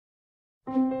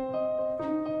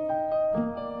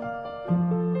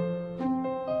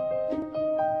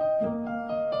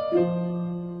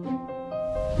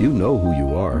You know who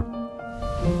you are.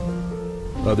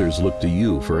 Others look to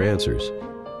you for answers.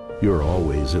 You're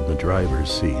always in the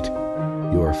driver's seat.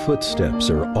 Your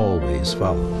footsteps are always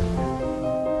followed.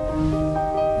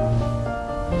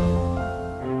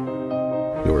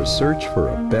 Your search for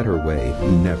a better way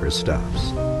never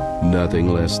stops. Nothing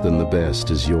less than the best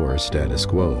is your status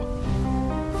quo.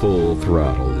 Full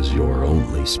throttle is your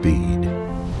only speed.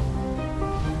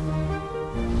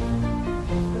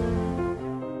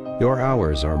 Your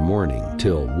hours are morning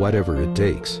till whatever it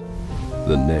takes.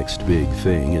 The next big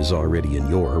thing is already in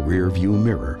your rear-view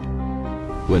mirror.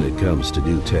 When it comes to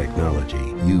new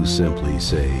technology, you simply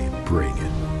say, bring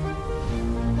it.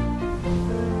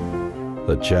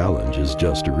 A challenge is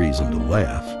just a reason to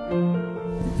laugh.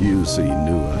 You see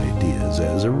new ideas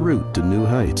as a route to new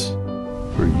heights.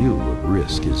 For you, a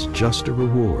risk is just a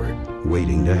reward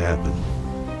waiting to happen.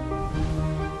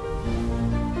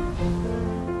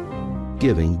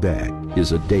 Giving back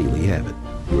is a daily habit.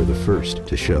 You're the first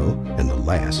to show and the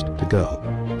last to go.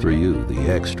 For you, the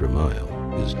extra mile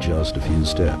is just a few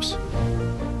steps.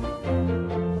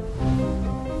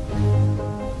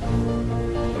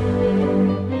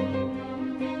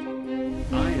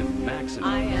 I am max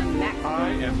enough. I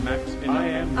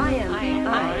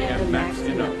am max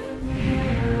enough.